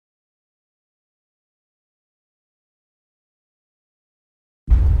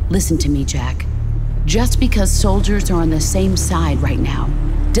Listen to me, Jack. Just because soldiers are on the same side right now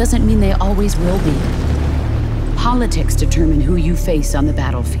doesn't mean they always will be. Politics determine who you face on the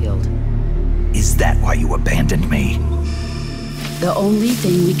battlefield. Is that why you abandoned me? The only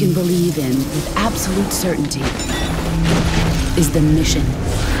thing we can believe in with absolute certainty is the mission.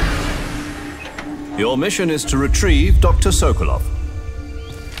 Your mission is to retrieve Dr. Sokolov.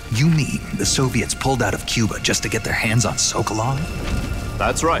 You mean the Soviets pulled out of Cuba just to get their hands on Sokolov?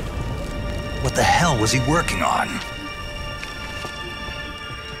 That's right. What the hell was he working on?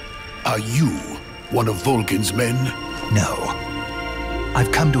 Are you one of Volkin's men? No.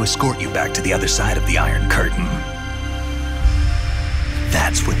 I've come to escort you back to the other side of the Iron Curtain.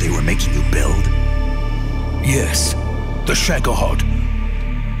 That's what they were making you build? Yes, the Shagohod.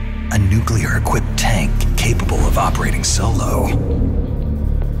 A nuclear-equipped tank capable of operating solo.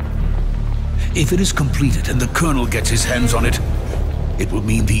 If it is completed and the Colonel gets his hands on it, it will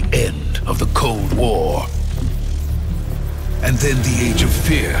mean the end of the Cold War. And then the Age of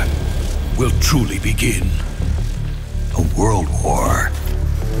Fear will truly begin. A world war.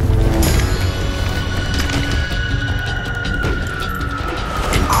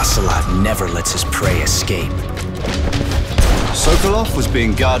 An ocelot never lets his prey escape. Sokolov was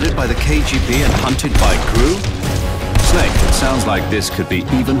being guarded by the KGB and hunted by GRU? Snake, it sounds like this could be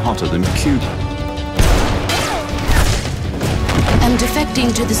even hotter than Cuba. I'm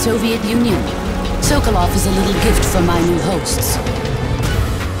defecting to the Soviet Union. Sokolov is a little gift from my new hosts.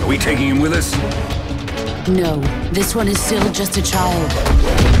 Are we taking him with us? No, this one is still just a child.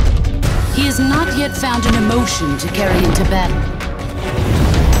 He has not yet found an emotion to carry into battle.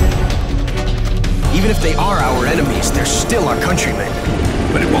 Even if they are our enemies, they're still our countrymen.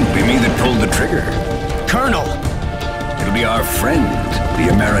 But it won't be me that pulled the trigger. Colonel! It'll be our friend,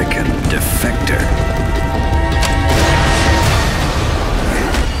 the American defector.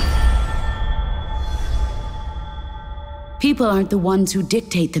 People aren't the ones who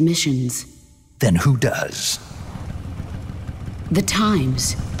dictate the missions. Then who does? The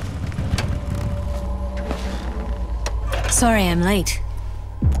Times. Sorry I'm late.